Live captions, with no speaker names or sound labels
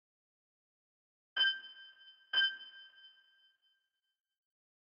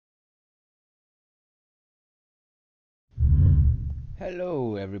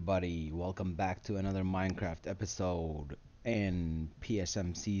Hello everybody, welcome back to another Minecraft episode in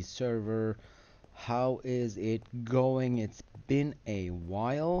PSMC server. How is it going? It's been a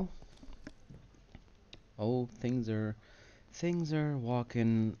while. Oh, things are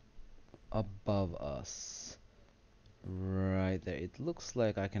walking above us. Right there. It looks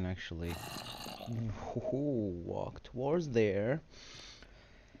like I can actually walk towards there.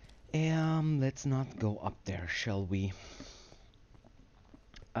 Let's not go up there, shall we?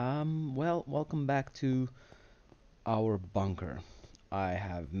 Well, welcome back to our bunker. I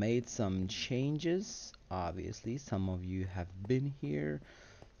have made some changes. Obviously, some of you have been here,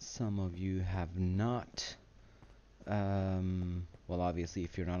 some of you have not. Well, obviously,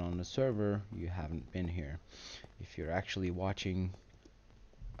 if you're not on the server, you haven't been here. If you're actually watching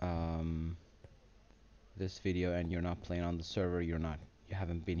um, this video and you're not playing on the server, you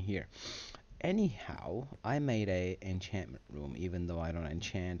haven't been here. Anyhow, I made a enchantment room, even though I don't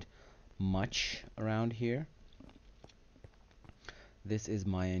enchant much around here. This is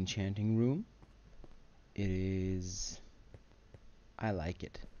my enchanting room. It is... I like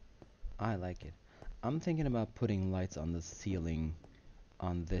it. I like it. I'm thinking about putting lights on the ceiling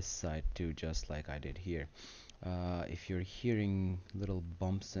on this side too, just like I did here. If you're hearing little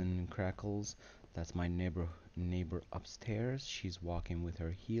bumps and crackles, that's my neighbor upstairs. She's walking with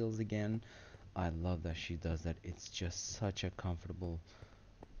her heels again. I love that she does that. It's just such a comfort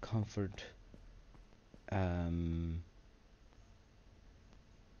um,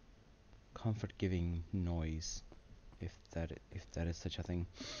 comfort giving noise, if that is such a thing.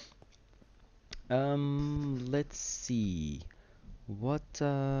 Let's see. What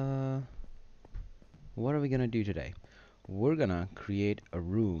what are we gonna do today? We're gonna create a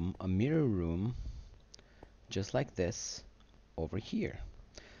room, a mirror room, just like this, over here.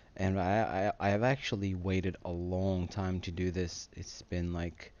 And I have actually waited a long time to do this. It's been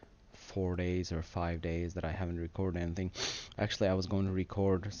like 4 days or 5 days that I haven't recorded anything. Actually, I was going to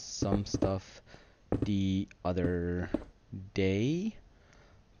record some stuff the other day,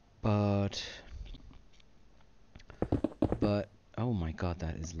 but oh my god,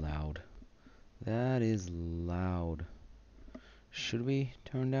 that is loud. That is loud. Should we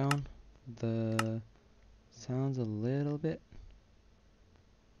turn down the sounds a little bit?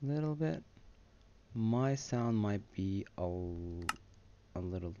 My sound might be a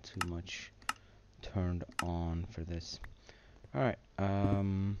little too much turned on for this. Alright,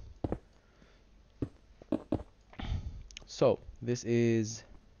 so what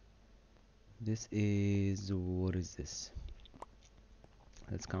is this?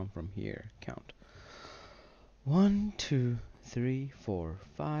 Let's count from here. Count. 1, 2, 3, 4,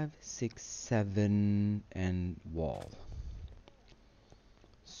 5, 6, 7, and wall.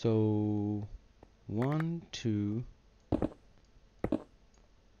 So 1, 2,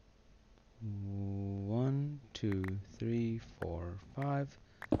 1, 2, 3, 4, 5,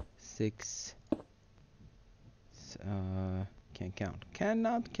 6. Can't count.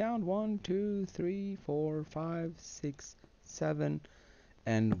 Cannot count. 1, 2, 3, 4, 5, 6, 7,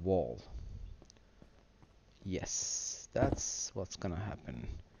 and wall. Yes, that's what's gonna happen.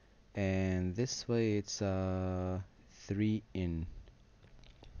 And this way it's 3 in.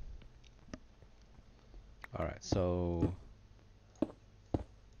 Alright, so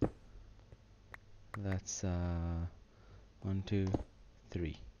that's 1, 2,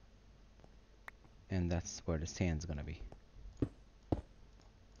 3. And that's where the sand's gonna be.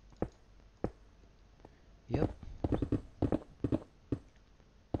 Yep.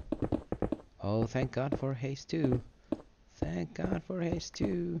 Oh, thank God for haste 2. Thank God for haste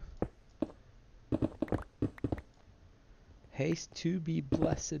 2. Haste to be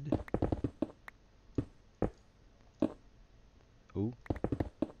blessed. Ooh.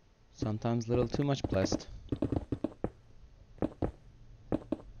 Sometimes a little too much blessed.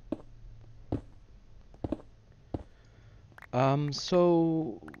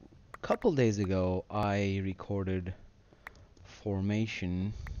 So a couple days ago I recorded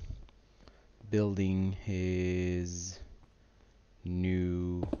Formation building his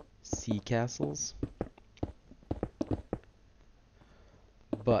new sea castles.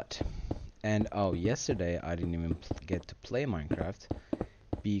 Yesterday I didn't even get to play Minecraft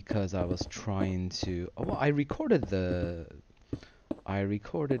because I was trying to. Oh, well, I recorded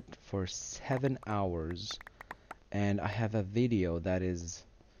for 7 hours, and I have a video that is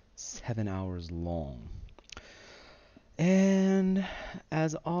 7 hours long. And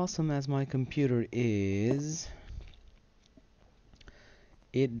as awesome as my computer is,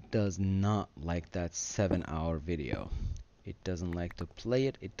 it does not like that 7-hour video. It doesn't like to play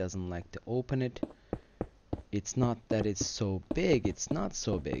it. It doesn't like to open it. It's not that it's so big. It's not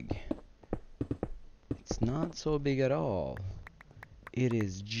so big. It's not so big at all. It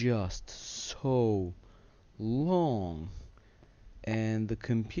is just so long. And the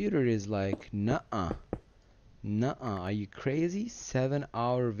computer is like, nuh-uh. Nuh-uh. Are you crazy?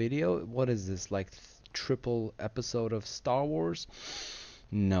 7-hour video? What is this? Like triple episode of Star Wars?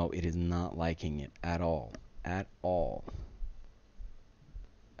 No, it is not liking it at all. At all.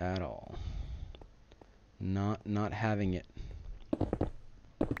 At all. Not having it.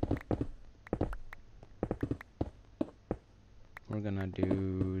 We're gonna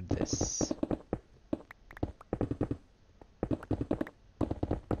do this.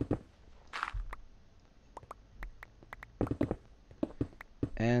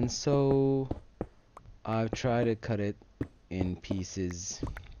 And so I've tried to cut it in pieces,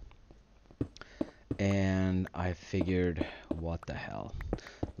 and I figured, what the hell?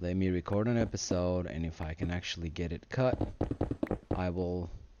 Let me record an episode, and if I can actually get it cut, I will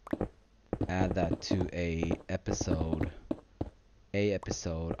add that to a episode,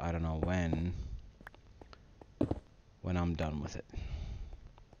 I don't know when I'm done with it.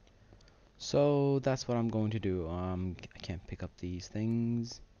 So that's what I'm going to do. I can't pick up these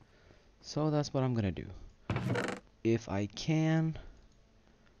things, so that's what I'm gonna do. If I can,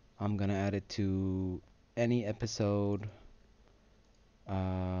 I'm gonna add it to any episode,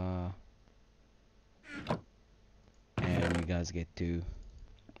 and you guys get to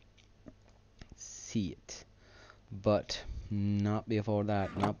see it. But not before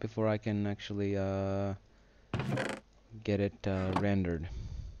that. Not before I can actually get it rendered.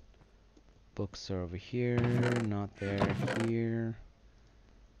 Books are over here, not there, here,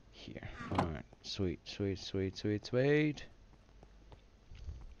 here. Alright, sweet, sweet, sweet, sweet, sweet.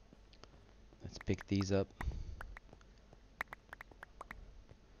 Let's pick these up.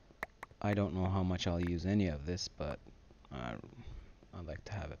 I don't know how much I'll use any of this, but I'd like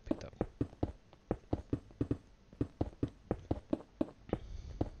to have it picked up.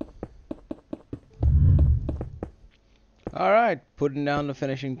 Alright, putting down the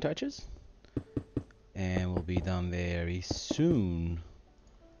finishing touches. And we'll be done very soon.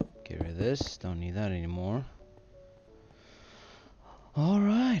 Get rid of this, don't need that anymore.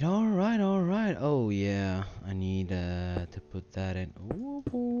 Alright, alright, alright. Oh yeah, I need to put that in.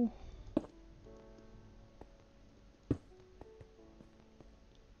 Ooh.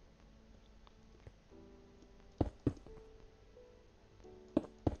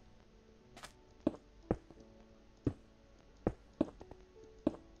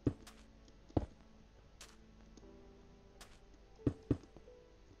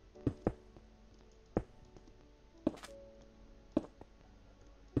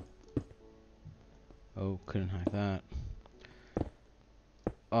 Oh, couldn't hack that.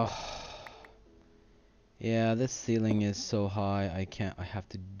 Oh. Yeah, this ceiling is so high, I have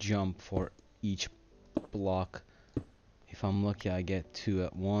to jump for each block. If I'm lucky, I get 2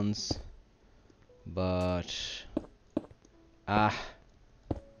 at once. But... Ah.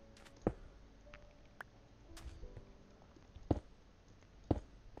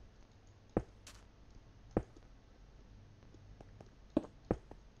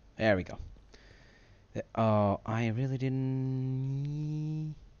 There we go. Oh, I really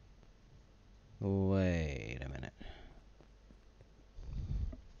didn't... Wait a minute.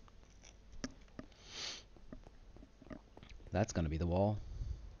 That's gonna be the wall.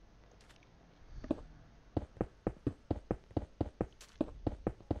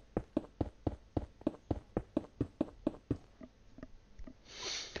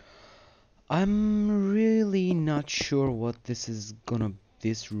 I'm really not sure what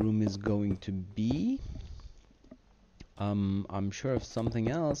this room is going to be. I'm sure of something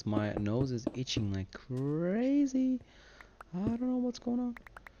else. My nose is itching like crazy. I don't know what's going on.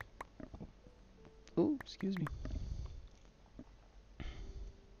 Oh, excuse me.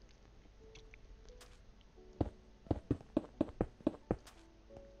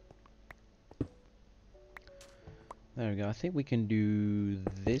 There we go. I think we can do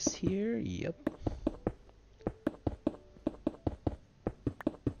this here. Yep.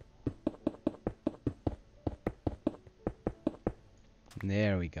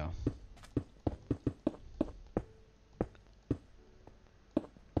 There we go.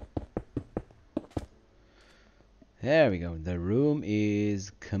 There we go. The room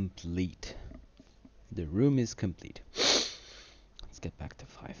is complete. The room is complete. Let's get back to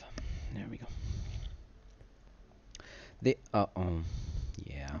 5. There we go.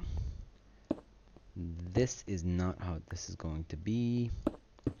 Yeah. This is not how this is going to be.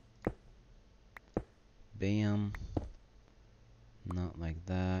 Bam. Not like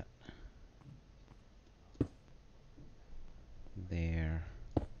that.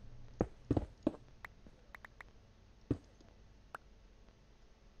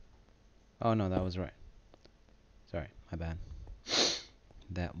 Oh no, that was right. Sorry, my bad.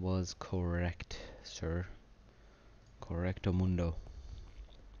 That was correct, sir. Correcto mundo.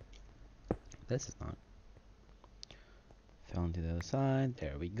 This is not. Fell into the other side.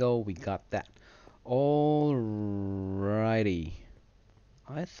 There we go. We got that. Alrighty.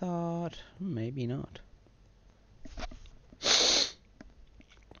 I thought maybe not.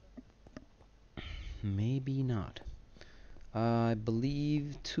 Maybe not. I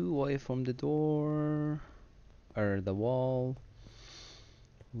believe 2 away from the door or the wall.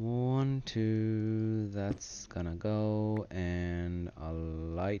 1, 2. That's gonna go, and a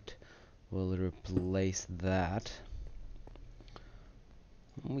light will replace that.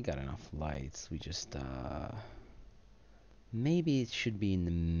 We got enough lights. We just maybe it should be in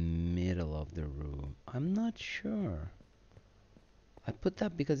the middle of the room. I'm not sure. I put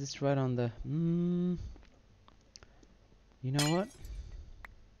that because it's right on the you know what?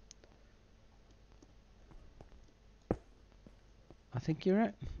 I think you're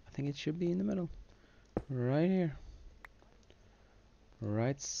right. I think it should be in the middle. Right here.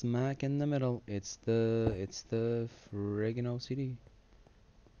 Right smack in the middle. It's the friggin' OCD.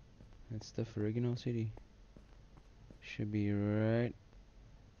 It's the friggin' OCD. Should be right.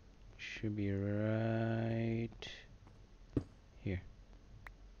 Should be right here.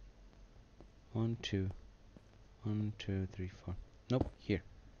 1, 2. 1, 2, 3, 4. Nope, here.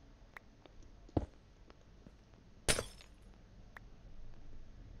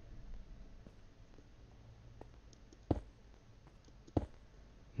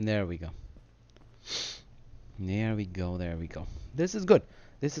 There we go. There we go. There we go. This is good.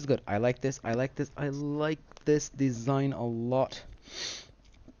 This is good. I like this. I like this. I like this design a lot.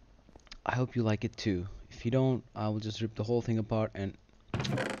 I hope you like it too. If you don't, I will just rip the whole thing apart and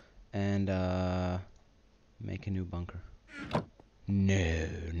make a new bunker. No,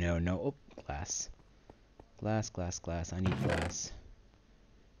 no, no. Oh, glass. Glass, glass, glass. I need glass.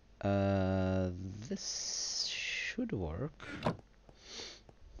 This should work.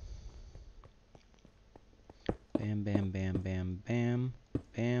 Bam, bam, bam, bam, bam,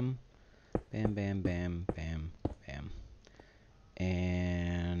 bam, bam, bam, bam, bam, bam.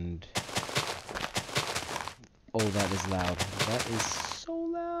 And oh, that is loud. That is so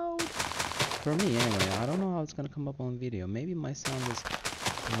loud. For me, anyway. I don't know how it's gonna come up on video. Maybe my sound is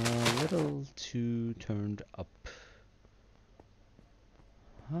a little too turned up.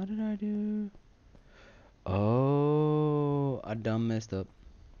 How did I do? Oh, I done messed up.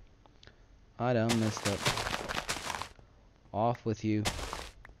 I done messed up. Off with you.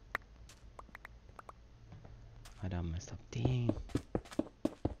 I done messed up. Dang.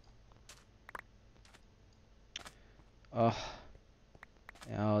 Oh,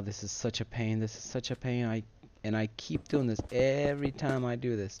 this is such a pain. This is such a pain. I keep doing this every time I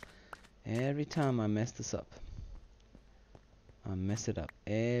do this. Every time I mess this up. I mess it up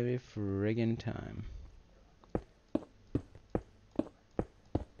every friggin' time.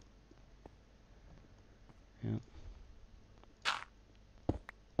 Yep.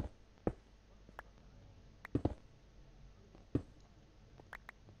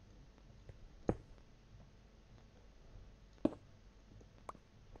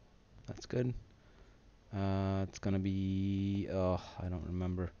 That's good. It's gonna be, oh, I don't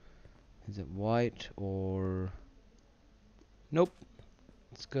remember. Is it white or, nope,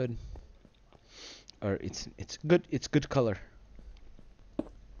 it's good. Or it's good color.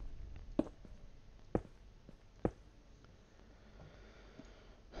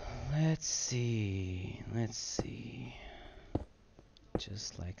 Let's see.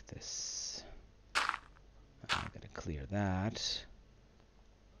 Just like this. I'm gonna clear that.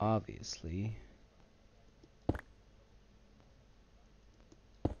 Obviously.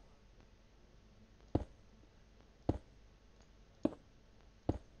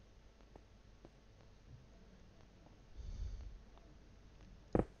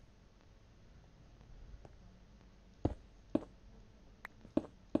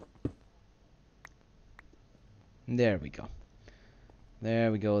 There we go.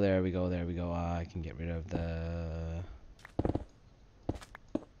 There we go, there we go, there we go. I can get rid of the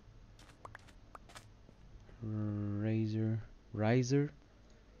riser.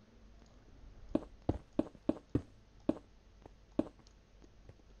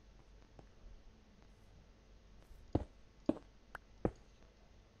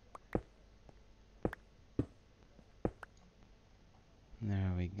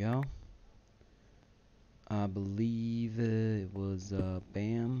 There we go. I believe it was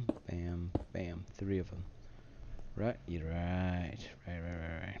bam, bam, bam. 3 of them. Right? You're right.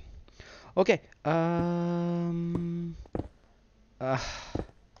 Right. Okay. Uh,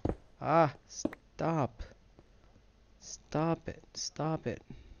 Ah, stop. Stop it. Stop it.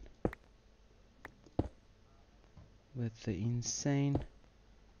 With the insane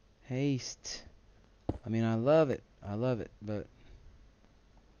haste. I mean, I love it. I love it, but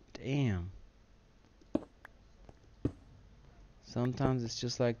damn. Sometimes it's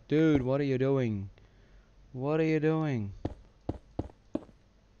just like, dude, what are you doing? What are you doing?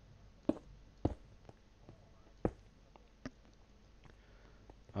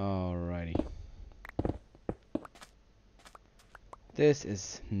 Alrighty. This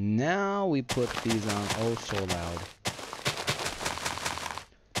is now we put these on oh so loud.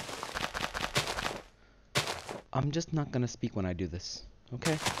 I'm just not gonna speak when I do this,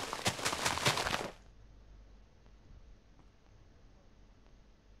 okay?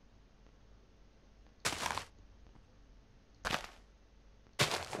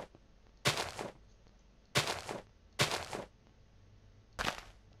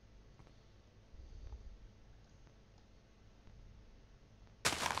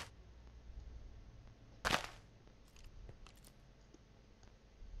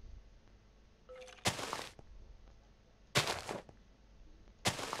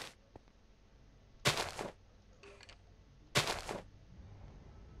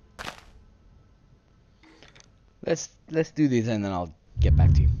 Let's do these and then I'll get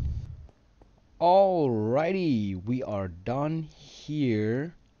back to you. Alrighty, we are done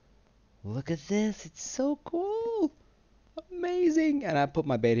here. Look at this, it's so cool. Amazing. And I put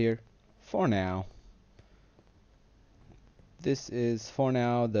my bed here for now. This is for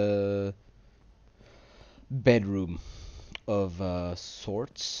now the bedroom of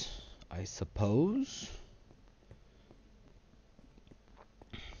sorts, I suppose.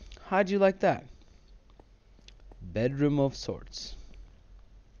 How'd you like that? Bedroom of sorts.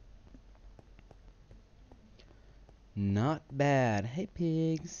 Not bad. Hey,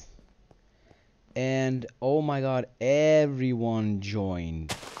 pigs. And oh my god, everyone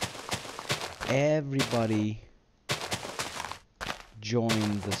joined. Everybody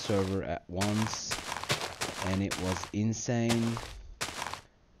joined the server at once, and it was insane.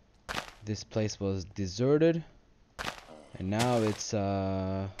 This place was deserted, and now it's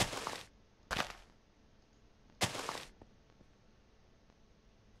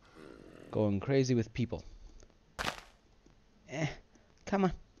going crazy with people. Come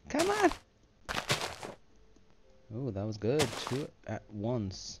on, come on. Oh, that was good. Two at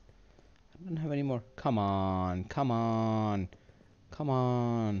once. I don't have any more. Come on, come on, come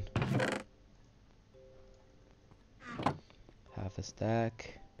on. Half a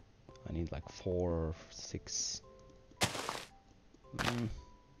stack. I need like 4 or 6.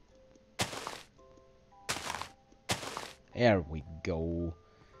 There we go.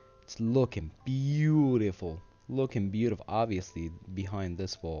 It's looking beautiful. Looking beautiful. Obviously, behind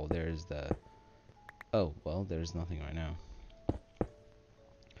this wall, there's the... Oh, well, there's nothing right now.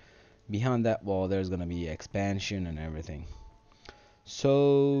 Behind that wall, there's gonna be expansion and everything.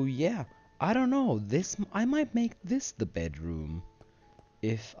 So, yeah. I don't know. This... I might make this the bedroom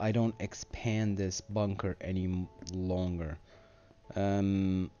if I don't expand this bunker any longer.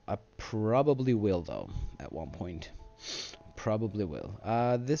 I probably will, though, at one point. Probably will.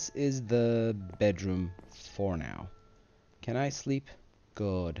 This is the bedroom for now. Can I sleep?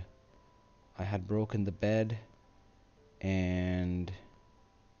 Good. I had broken the bed, and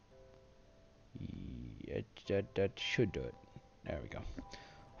yeah, that should do it. There we go.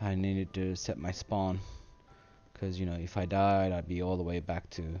 I needed to set my spawn, because, you know, if I died, I'd be all the way back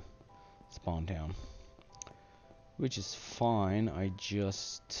to spawn town. Which is fine. I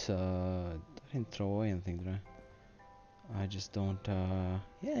just, I didn't throw away anything, did I? I just don't,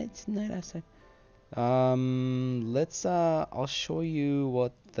 yeah, it's night outside. I'll show you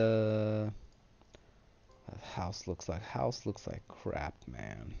what the house looks like. House looks like crap,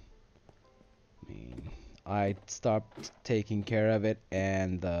 man. I mean, I stopped taking care of it,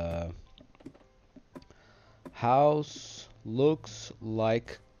 and the house looks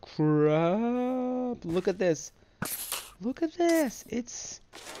like crap. Look at this. Look at this. It's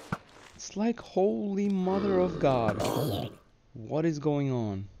like holy mother of God. What is going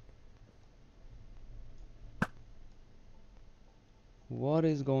on? What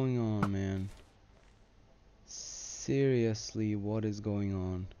is going on, man? Seriously, what is going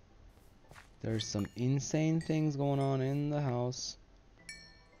on? There's some insane things going on in the house.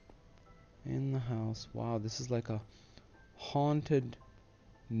 In the house. Wow, this is like a haunted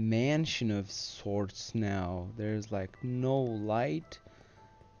mansion of sorts now. There's like no light.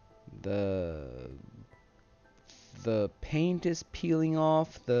 The paint is peeling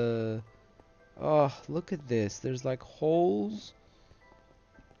off. Oh, look at this. There's like holes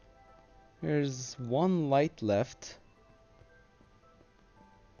There's one light left.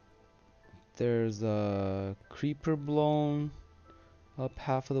 There's a creeper blown up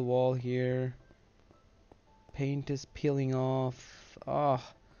half of the wall here. Paint is peeling off.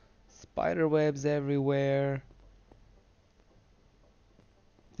 Ah, spider webs everywhere.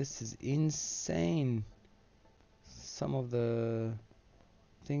 This is insane. Some of the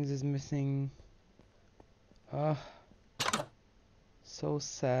things is missing. Ah, so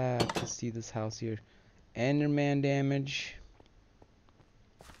sad to see this house here. Enderman damage.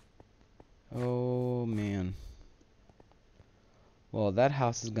 Oh man. Well, that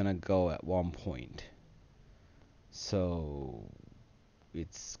house is gonna go at one point. So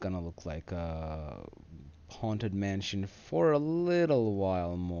it's gonna look like a haunted mansion for a little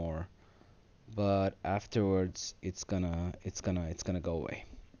while more. But afterwards it's gonna go away.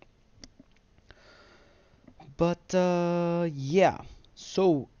 But yeah.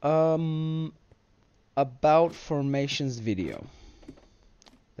 So about formations video.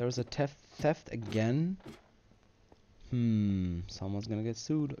 There was a theft again. Someone's gonna get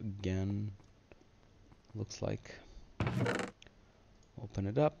sued again. Looks like. Open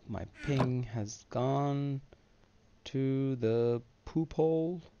it up. My ping has gone to the poop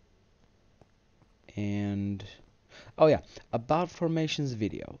hole. And oh yeah, about formations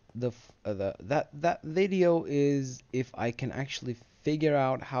video. That video is if I can actually figure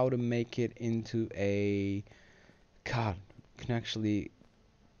out how to make it into a can actually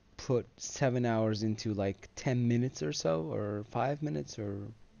put 7 hours into like 10 minutes or so, or 5 minutes,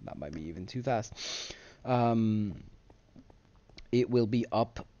 or that might be even too fast. It will be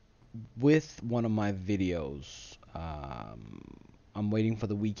up with one of my videos. I'm waiting for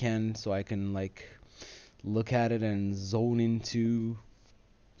the weekend so I can like look at it and zone into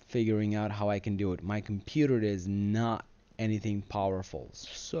figuring out how I can do it. My computer is not anything powerful,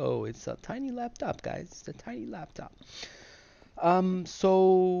 so it's a tiny laptop, guys. It's a tiny laptop.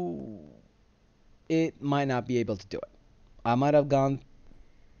 So it might not be able to do it. I might have gone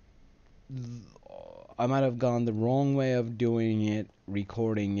the wrong way of doing it,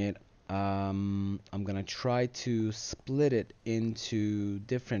 recording it. I'm gonna try to split it into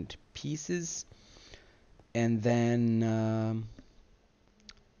different pieces, and then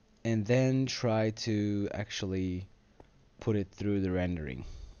try to actually put it through the rendering.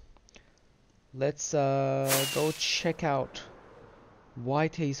 Let's go check out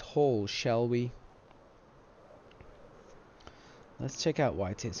Whitey's hole, shall we? Let's check out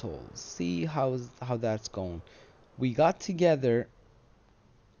Whitey's hole. See how that's going. We got together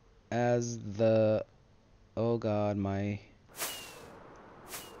as the oh god,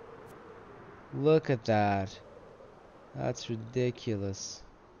 look at that. That's ridiculous.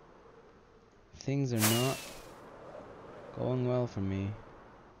 Things are not going well for me.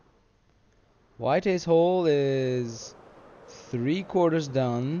 Whitey's hole is 3/4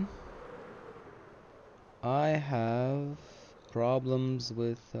 done. I have problems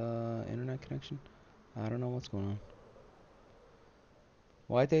with internet connection. I don't know what's going on.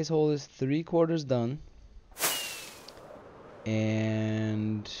 Whitey's hole is 3/4 done.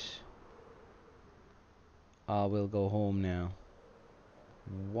 And I will go home now.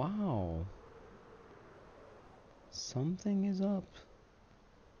 Wow. Something is up.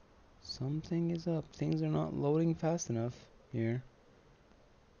 Something is up. Things are not loading fast enough here.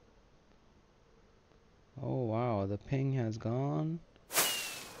 Oh wow, the ping has gone.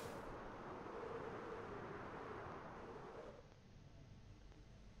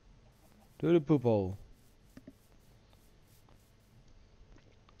 To the poop hole.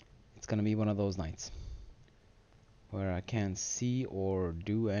 It's gonna be one of those nights where I can't see or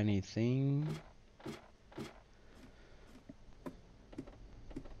do anything.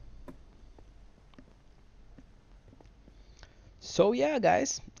 So yeah,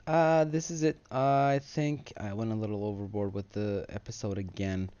 guys, this is it. I think I went a little overboard with the episode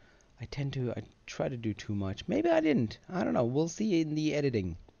again. I try to do too much. Maybe I didn't. I don't know. We'll see in the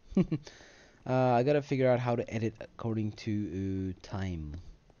editing. I gotta figure out how to edit according to time.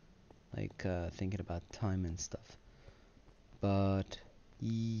 Like thinking about time and stuff. But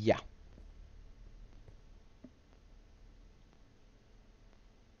yeah.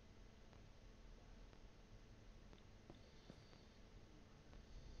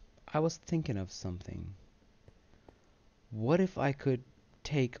 I was thinking of something. What if I could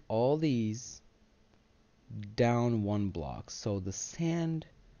take all these down one block so the sand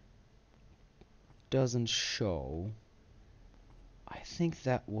doesn't show? I think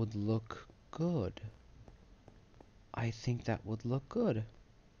that would look good. I think that would look good.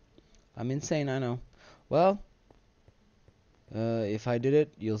 I'm insane, I know. Well, If I did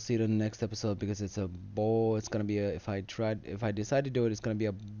it, you'll see it in the next episode because it's gonna be a, if I decide to do it, it's gonna be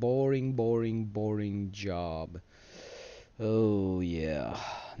a boring job. Oh yeah,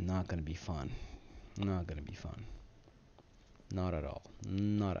 not gonna be fun. Not gonna be fun. Not at all.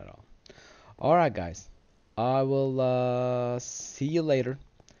 Not at all. All right, guys. I will see you later.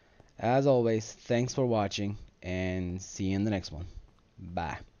 As always, thanks for watching and see you in the next one.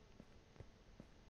 Bye.